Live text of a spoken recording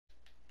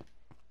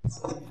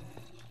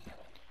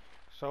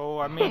So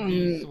I made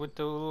these with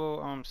the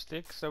little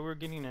sticks that we're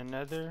getting in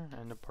Nether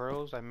and the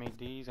pearls. I made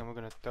these and we're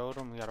gonna throw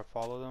them. We gotta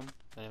follow them,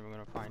 and then we're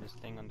gonna find this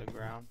thing on the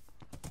ground.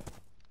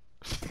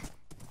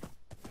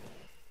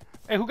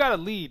 Hey, who got a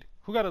lead?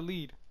 Who got a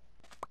lead?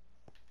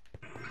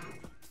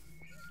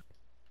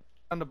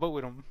 On the boat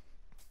with him.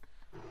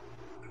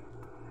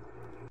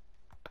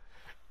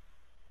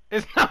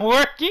 It's not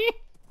working.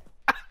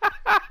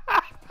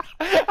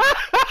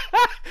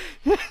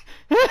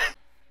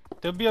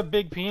 There'll be a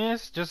big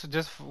penis.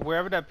 Just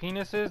wherever that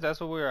penis is, that's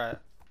where we're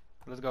at.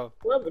 Let's go.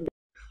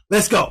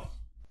 Let's go.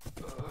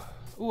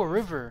 Ooh, a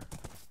river.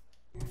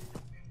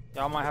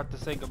 Y'all might have to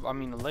say goodbye. I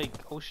mean, a lake,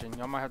 ocean.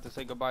 Y'all might have to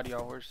say goodbye to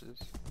y'all horses.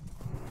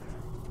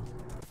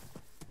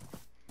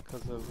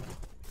 Cause of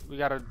we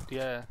gotta,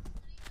 yeah.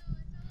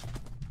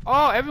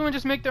 Oh, everyone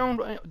just make their own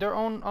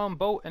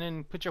boat and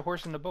then put your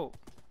horse in the boat.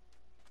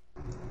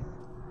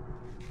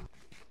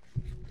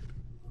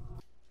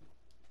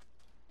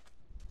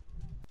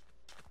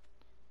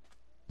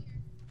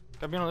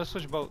 Gabino, let's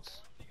switch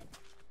boats.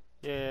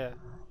 Yeah.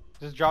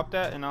 Just drop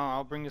that and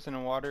I'll bring this in the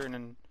water and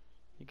then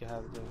you can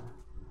have the.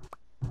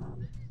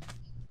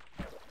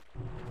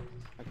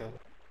 Okay.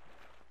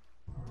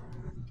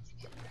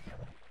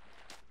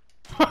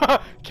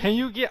 Can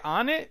you get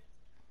on it?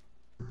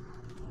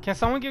 Can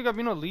someone give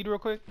Gabino a lead real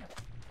quick?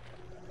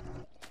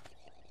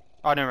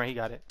 Oh, never mind, he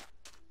got it.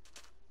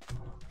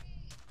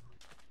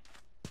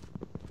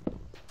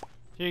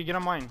 Here, get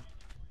on mine.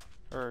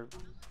 Or,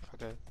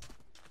 okay.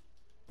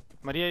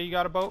 Maria, you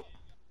got a boat?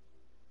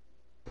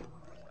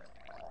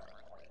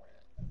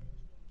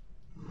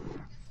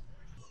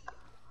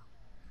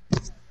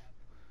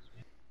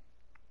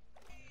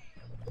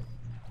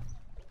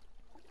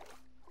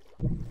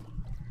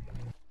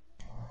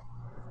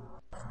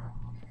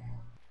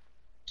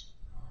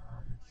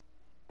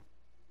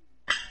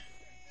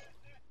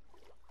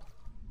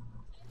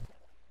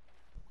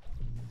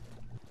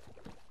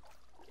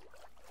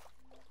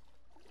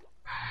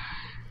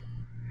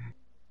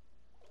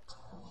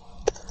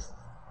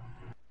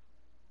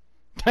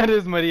 That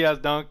is Maria's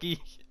donkey.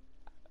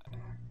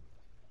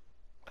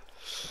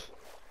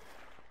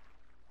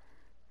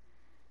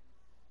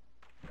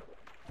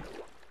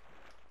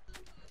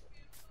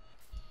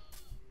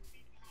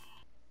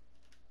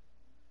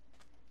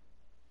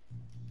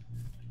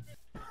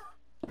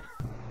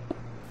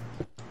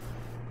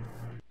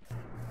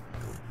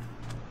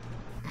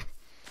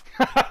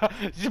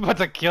 She's about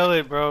to kill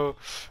it, bro.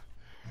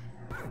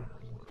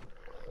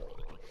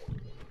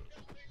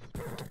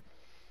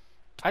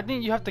 I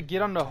think you have to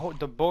get on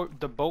the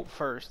boat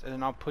first, and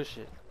then I'll push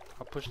it.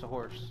 I'll push the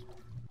horse.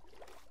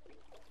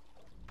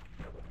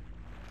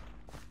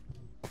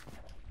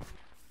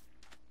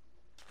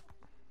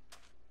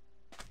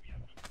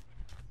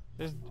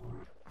 Is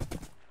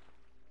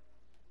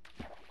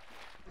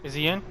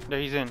he in? There,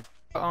 he's in.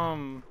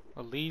 At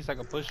least I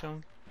can push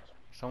him.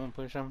 Someone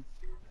push him.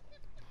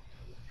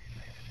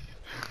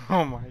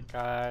 Oh my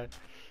god.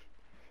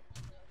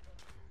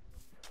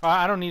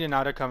 I don't need it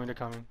now. They're coming. They're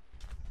coming.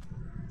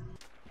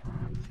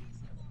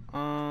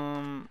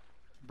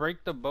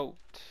 Break the boat.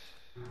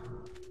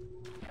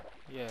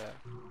 Yeah.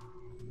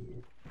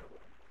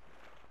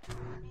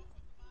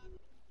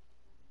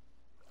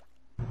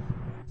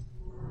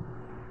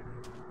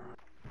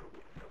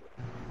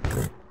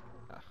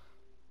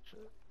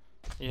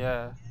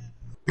 Yeah.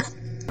 This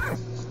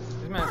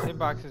man's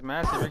hitbox is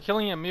massive. You're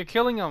killing him. You're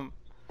killing him.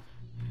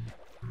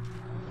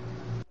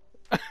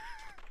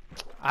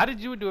 How did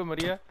you do it,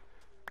 Maria?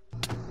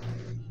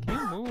 Can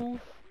you move?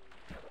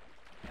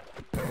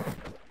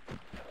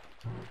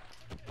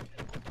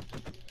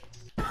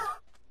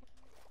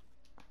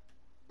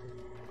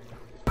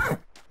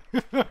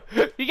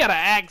 He got an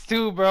axe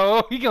too,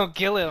 bro. He gonna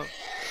kill him.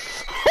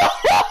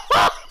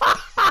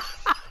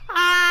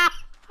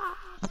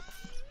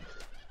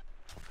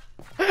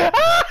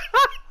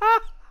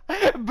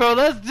 Bro,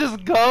 let's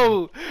just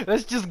go.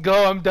 Let's just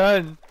go. I'm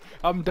done.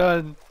 I'm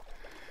done.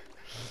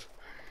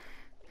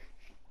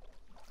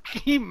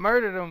 He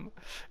murdered him.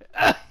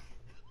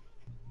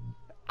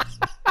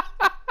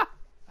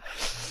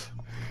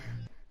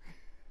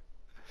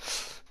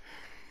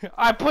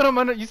 I put him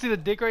under. You see the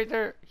dick right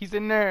there? He's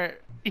in there.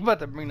 He about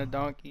to bring the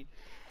donkey.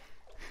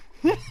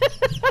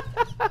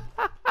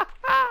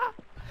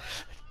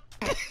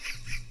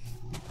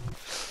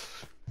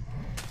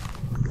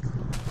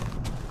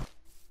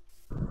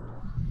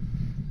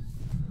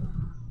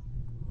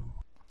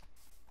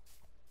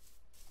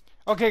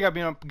 Okay,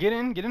 Gabino, get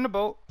in the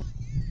boat.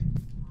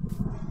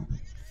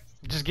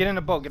 Just get in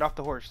the boat. Get off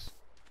the horse.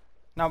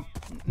 Now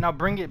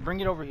bring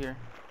it over here.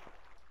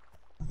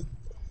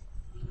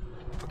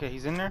 Okay,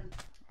 he's in there.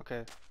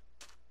 Okay.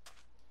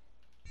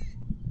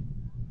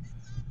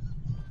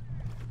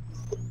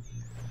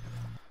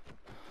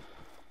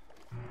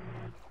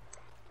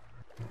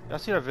 Y'all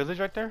see that village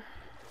right there?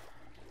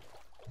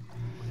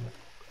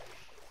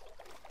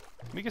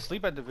 We can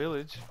sleep at the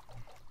village.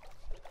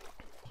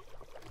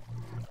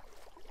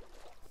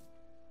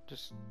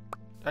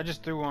 I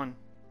just threw one.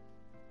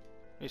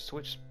 They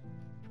switch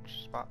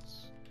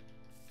spots.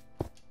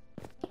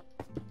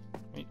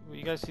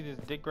 You guys see this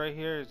dick right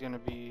here? It's gonna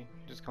be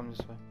just come this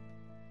way.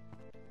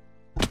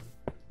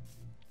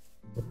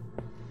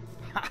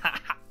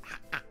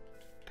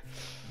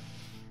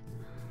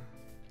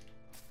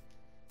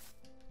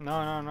 No,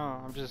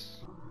 I'm just.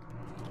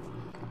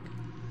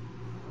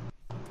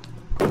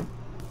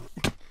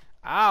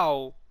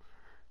 Ow!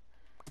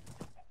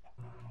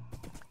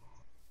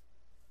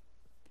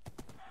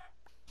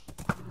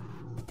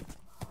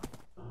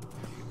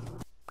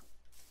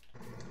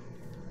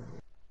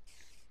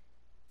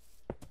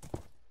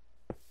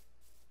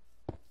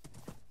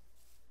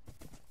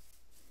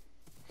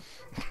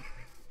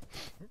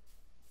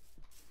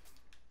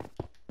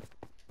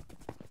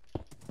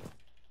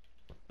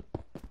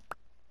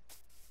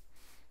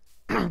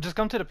 Just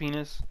come to the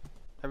penis,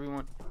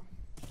 everyone.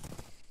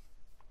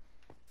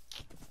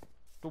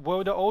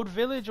 Where the old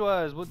village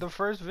was, what the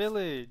first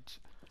village.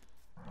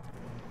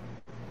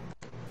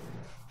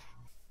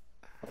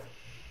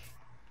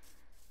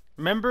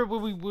 Remember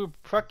when we were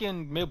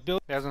fucking build? You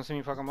guys gonna see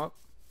me fuck him up?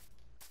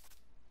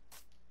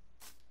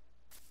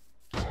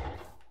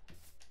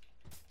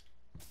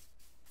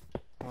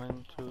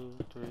 One, two,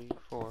 three,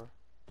 four.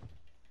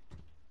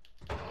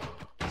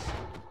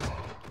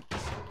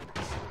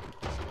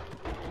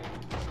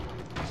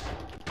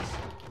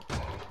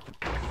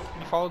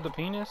 You followed the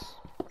penis?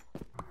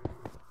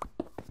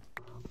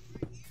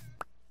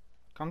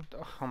 Come.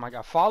 Oh my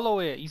god, follow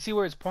it. You see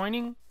where it's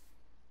pointing?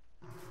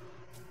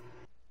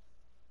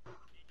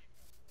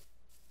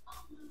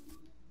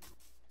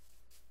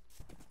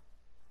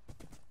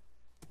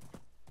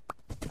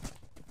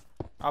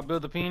 I'll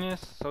build the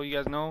penis so you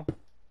guys know.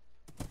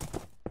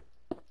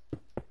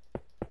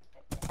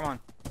 Come on.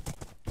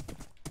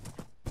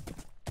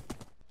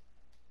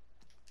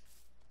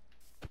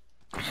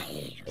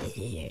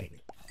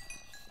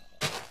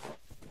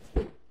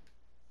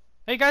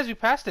 Hey guys, we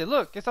passed it.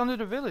 Look, it's under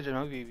the village.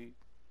 No, baby.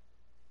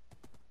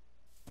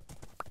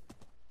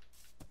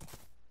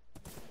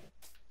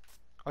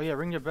 Oh yeah,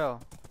 ring your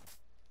bell.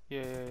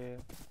 Yeah.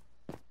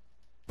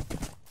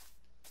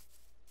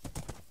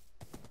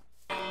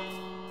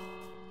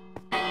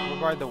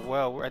 We're by the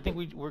well. I think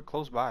we're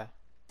close by.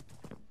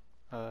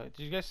 Did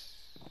you guys?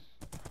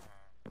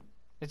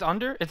 It's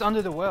under? It's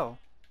under the well.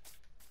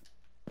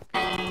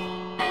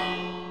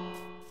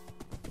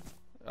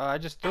 I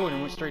just threw it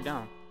and went straight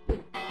down.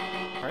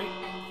 Right?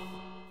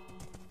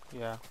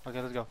 Yeah.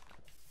 Okay, let's go.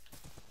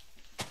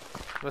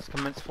 Let's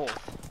commence forth.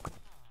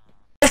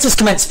 Let us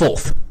commence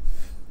forth.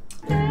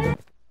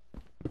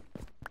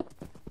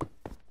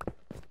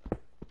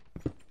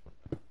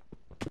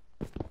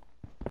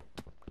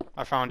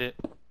 I found it.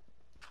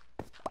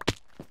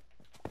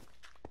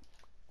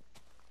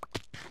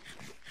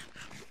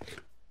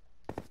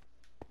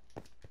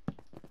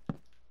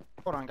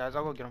 Hold on, guys.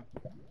 I'll go get him.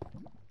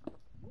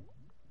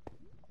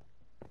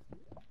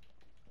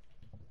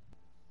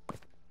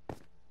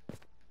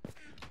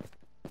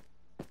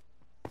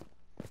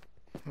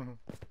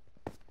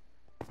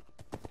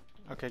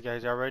 Okay,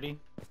 guys, y'all ready?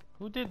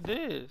 Who did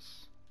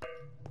this?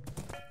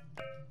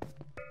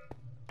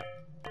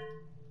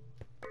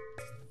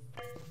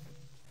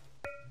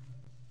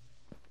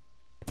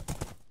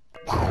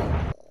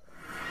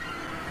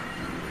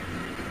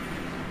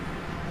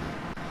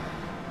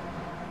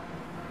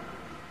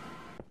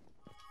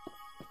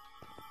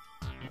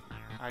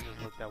 I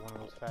just looked at one of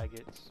those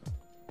faggots.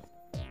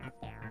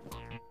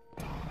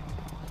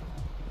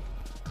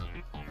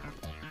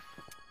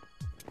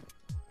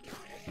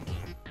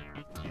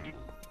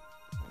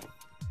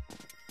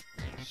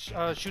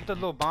 Shoot the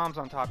little bombs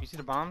on top. You see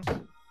the bombs?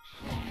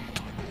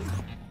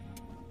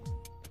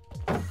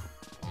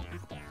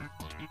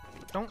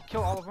 Don't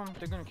kill all of them.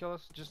 They're gonna kill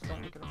us. Just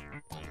don't look at them.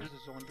 This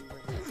is one dude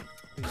right here.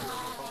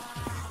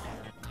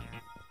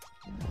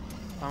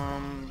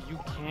 You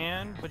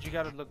can, but you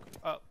gotta look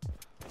up.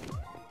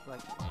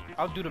 Like,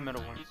 I'll do the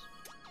middle ones.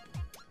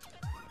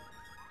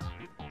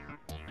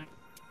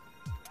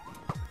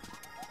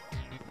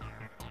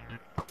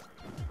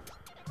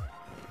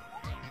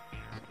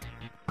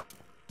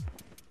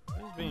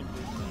 He's being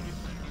busy.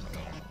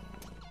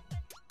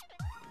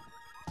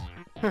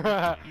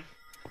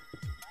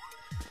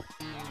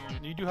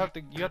 You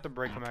have to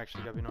break them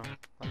actually, Gabby, no?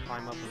 Like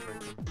climb up and break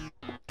them.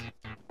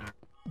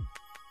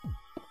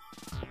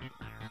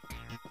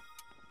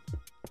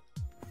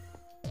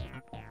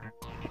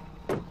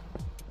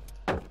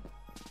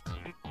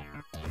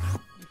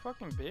 You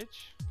fucking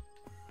bitch.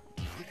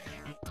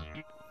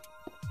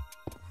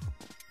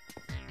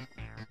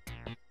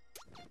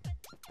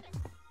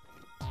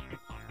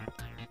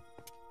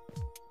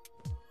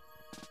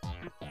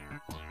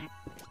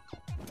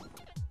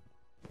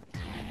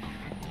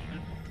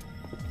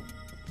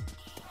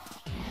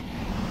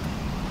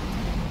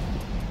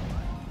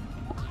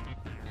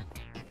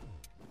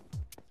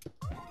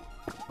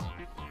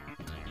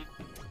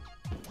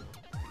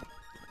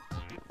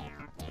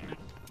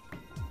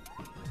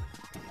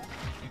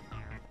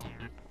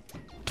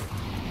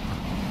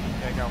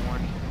 I got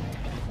one.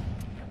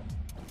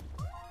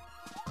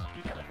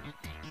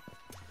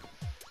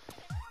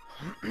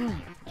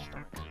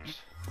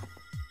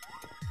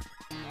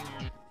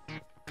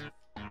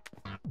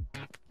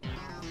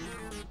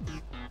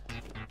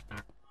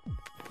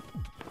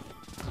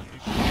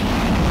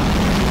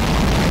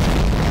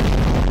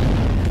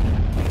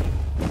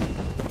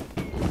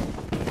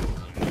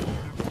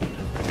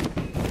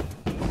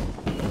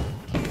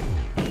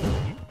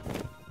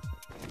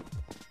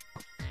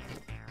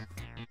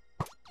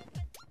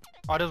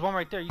 Oh, there's one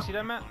right there. You see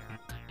that, Matt?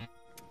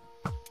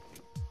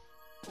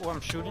 Oh,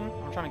 I'm shooting.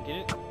 I'm trying to get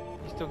it.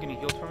 He's still getting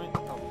healed from it.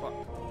 Oh, fuck.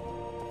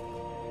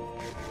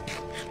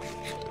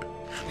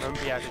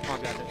 Yeah, this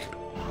one's got this.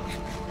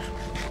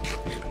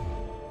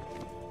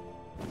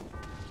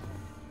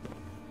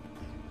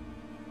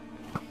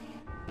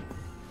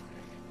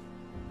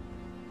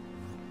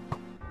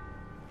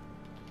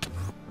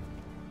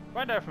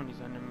 Why die from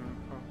these enemies?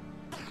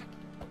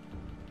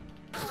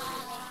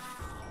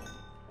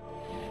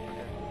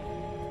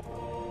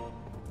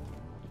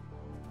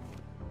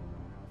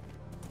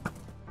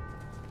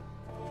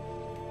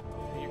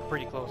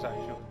 Pretty close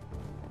actually.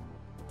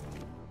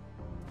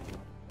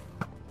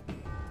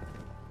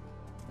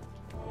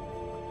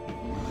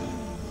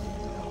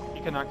 He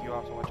can knock you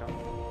off, so watch out.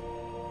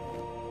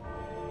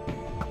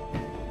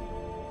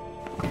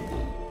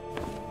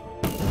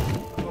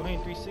 Oh,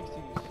 hitting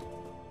 360s.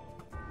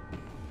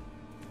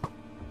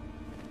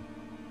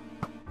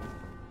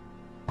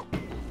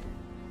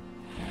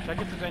 Check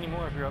if there's any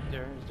more if you're up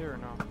there. Is there or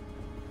no?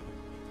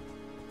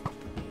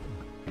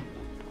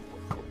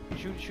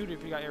 Shoot it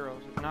if you got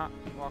arrows. If not,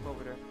 walk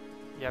over there.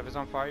 Yeah, if it's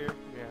on fire,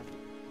 yeah.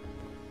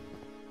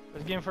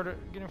 Let's get in for the.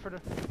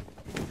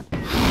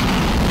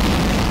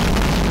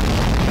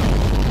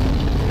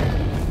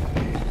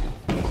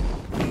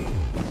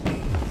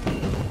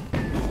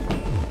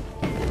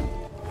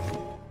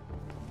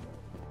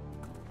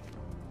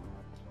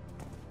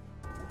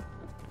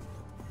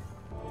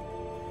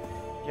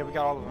 Yeah, we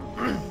got all of them.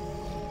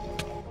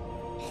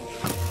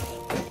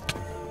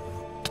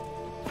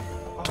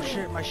 Oh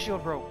shit, my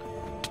shield broke.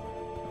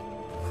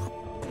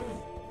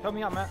 Help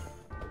me out, Matt.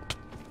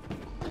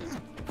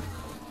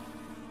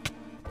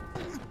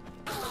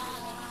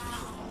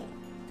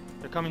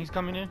 They're coming, he's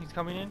coming in.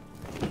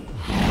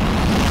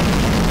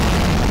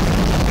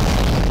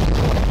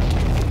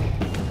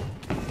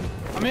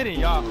 I'm hitting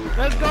y'all.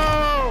 Let's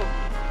go!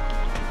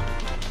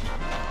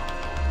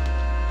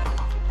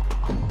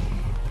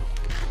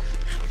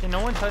 Can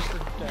no one touch the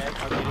egg?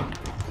 I'll get it.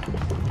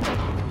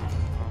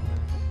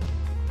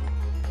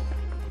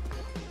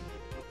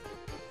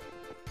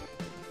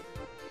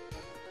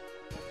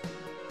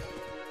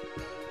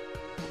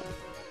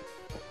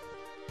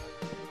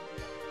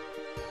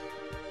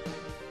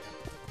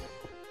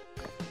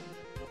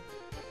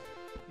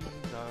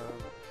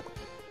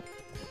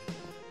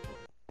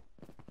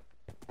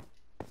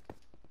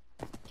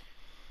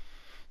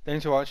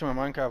 Thanks for watching my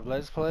Minecraft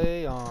Let's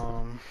Play.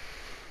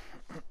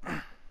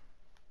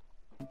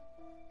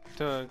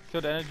 To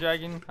kill the Ender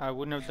Dragon, I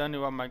wouldn't have done it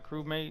with my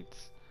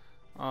crewmates.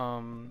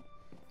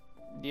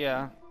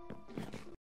 Yeah.